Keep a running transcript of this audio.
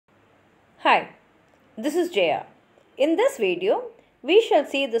Hi, this is Jaya. In this video, we shall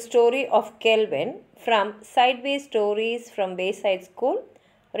see the story of Kelvin from Sideway Stories from Wayside School,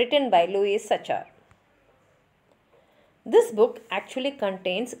 written by Sachar. This book actually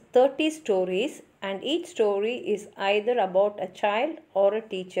contains 30 stories, and each story is either about a child or a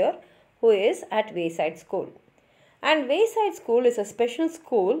teacher who is at Wayside School. And Wayside School is a special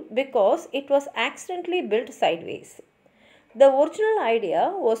school because it was accidentally built sideways. The original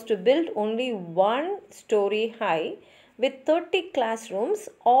idea was to build only one story high with 30 classrooms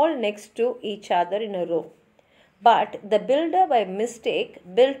all next to each other in a row. But the builder by mistake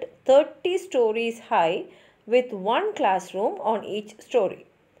built 30 stories high with one classroom on each story.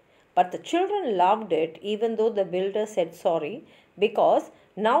 But the children loved it even though the builder said sorry because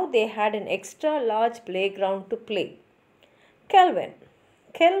now they had an extra large playground to play.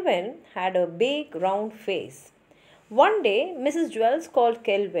 Kelvin had a big round face. One day, Mrs. Jewels called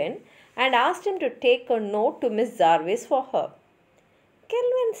Kelvin and asked him to take a note to Miss Jarvis for her.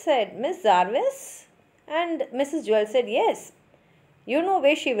 Kelvin said, Miss Jarvis? And Mrs. Jewels said, yes. You know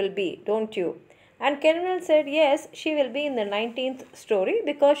where she will be, don't you? And Kelvin said, yes, she will be in the 19th story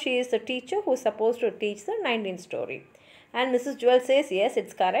because she is the teacher who is supposed to teach the 19th story. And Mrs. Jewels says, yes,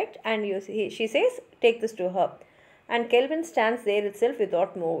 it's correct. And she says, take this to her. And Kelvin stands there itself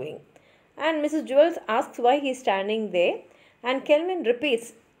without moving. And Mrs. Jewels asks why he is standing there, and Kelvin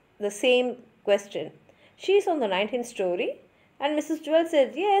repeats the same question. She is on the 19th story, and Mrs. Jewels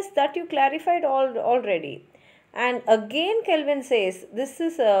says, yes, that you clarified already. And again Kelvin says,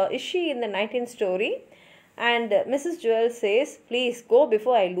 is she in the 19th story? And Mrs. Jewels says, please go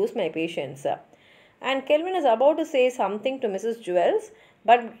before I lose my patience. And Kelvin is about to say something to Mrs. Jewels,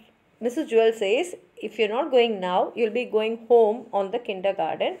 but Mrs. Jewels says, if you're not going now, you'll be going home on the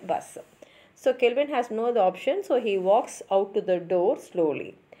kindergarten bus. So Kelvin has no other option, so he walks out to the door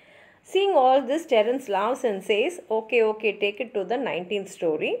slowly. Seeing all this, Terence laughs and says, okay, take it to the 19th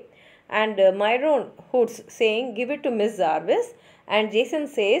story. And Myron hoots saying, give it to Miss Jarvis. And Jason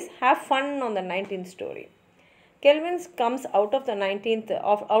says, have fun on the 19th story. Kelvin comes out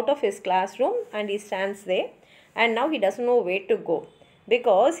of his classroom and he stands there. And now he doesn't know where to go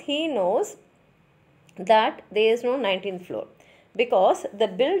because he knows that there is no 19th floor. Because the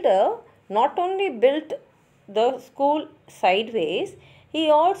builder not only built the school sideways, he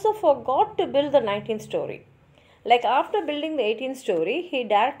also forgot to build the 19th story. Like after building the 18th story, he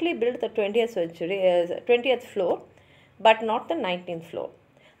directly built the 20th floor, but not the 19th floor.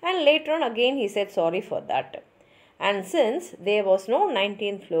 And later on again he said sorry for that. And since there was no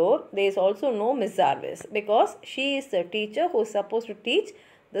 19th floor, there is also no Miss Jarvis because she is the teacher who is supposed to teach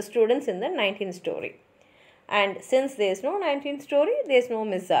the students in the 19th story. And since there is no 19th story, there is no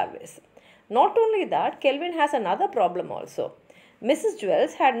Miss Jarvis. Not only that, Kelvin has another problem also. Mrs.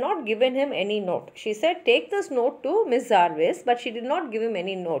 Jewels had not given him any note. She said, take this note to Miss Jarvis, but she did not give him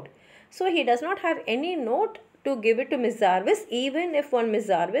any note. So he does not have any note to give it to Miss Jarvis, even if one Miss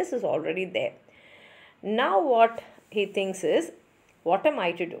Jarvis is already there. Now what he thinks is, what am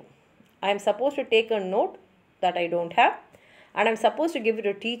I to do? I am supposed to take a note that I don't have, and I am supposed to give it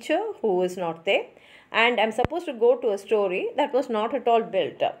to a teacher who is not there, and I am supposed to go to a story that was not at all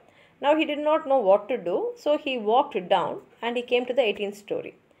built up. Now he did not know what to do, so he walked down and he came to the 18th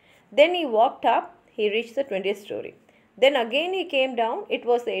story. Then he walked up, he reached the 20th story. Then again he came down, it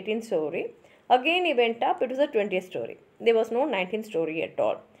was the 18th story. Again he went up, it was the 20th story. There was no 19th story at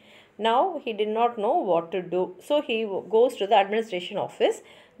all. Now he did not know what to do, so he goes to the administration office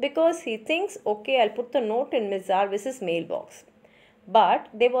because he thinks, okay, I'll put the note in Miss Jarvis's mailbox. But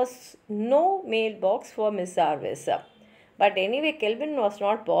there was no mailbox for Miss Jarvis. But anyway, Kelvin was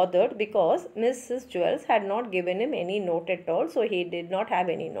not bothered because Mrs. Jewels had not given him any note at all, so he did not have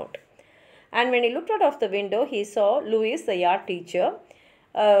any note. And when he looked out of the window, he saw Louis, the yard teacher,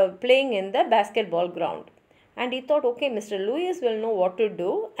 playing in the basketball ground. And he thought, okay, Mr. Louis will know what to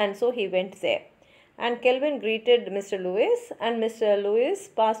do, and so he went there. And Kelvin greeted Mr. Louis, and Mr. Louis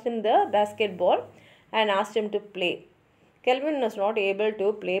passed him the basketball and asked him to play. Kelvin was not able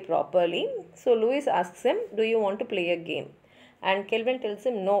to play properly, so Louis asks him, do you want to play a game? And Kelvin tells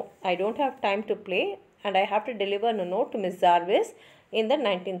him, no, I don't have time to play and I have to deliver a note to Miss Jarvis in the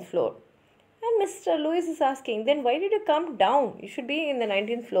 19th floor. And Mr. Louis is asking, then why did you come down? You should be in the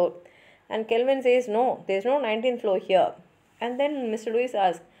 19th floor. And Kelvin says, no, there is no 19th floor here. And then Mr. Louis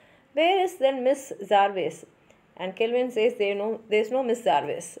asks, where is then Miss Jarvis? And Kelvin says, there is no Miss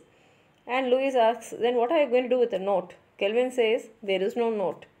Jarvis. And Louis asks, then what are you going to do with the note? Kelvin says, there is no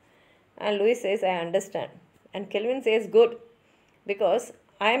note. And Louis says, I understand. And Kelvin says, good, because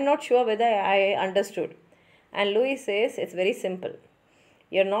I am not sure whether I understood. And Louis says, it's very simple.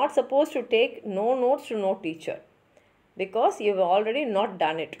 You're not supposed to take no notes to no teacher because you've already not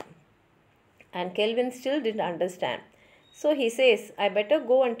done it. And Kelvin still didn't understand. So he says, I better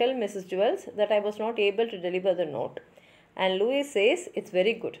go and tell Mrs. Jewels that I was not able to deliver the note. And Louis says, it's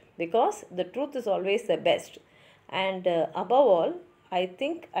very good because the truth is always the best. And above all, I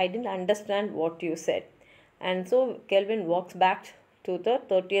think I didn't understand what you said. And so Kelvin walks back to the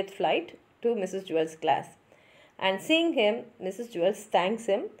 30th flight to Mrs. Jewels' class. And seeing him, Mrs. Jewels thanks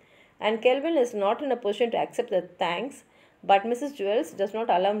him. And Kelvin is not in a position to accept the thanks. But Mrs. Jewels does not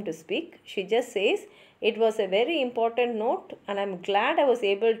allow him to speak. She just says, it was a very important note and I'm glad I was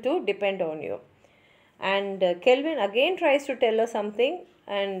able to depend on you. And Kelvin again tries to tell her something,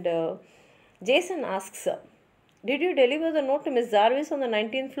 and Jason asks her, did you deliver the note to Miss Jarvis on the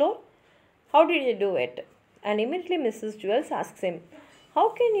 19th floor? How did you do it? And immediately Mrs. Jewels asks him, how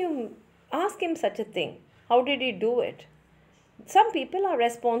can you ask him such a thing? How did he do it? Some people are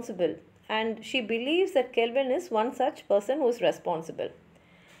responsible, and she believes that Kelvin is one such person who is responsible.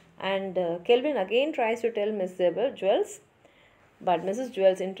 And Kelvin again tries to tell Miss Jewels, but Mrs.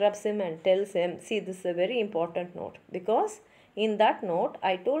 Jewels interrupts him and tells him, see, this is a very important note because in that note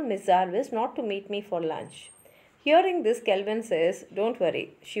I told Miss Jarvis not to meet me for lunch. Hearing this, Kelvin says, don't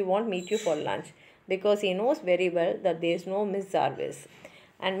worry, she won't meet you for lunch because he knows very well that there is no Miss Jarvis.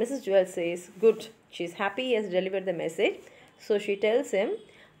 And Mrs. Jewels says, good, she's happy he has delivered the message. So she tells him,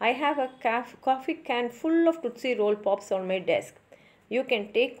 I have a coffee can full of Tootsie Roll Pops on my desk. You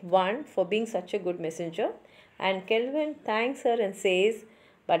can take one for being such a good messenger. And Kelvin thanks her and says,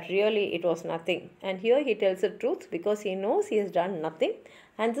 but really it was nothing. And here he tells the truth because he knows he has done nothing.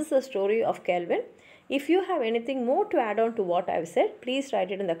 And this is the story of Kelvin. If you have anything more to add on to what I've said, please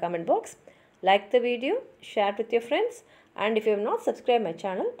write it in the comment box. Like the video, share it with your friends. And if you have not subscribed my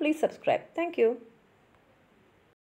channel, please subscribe. Thank you.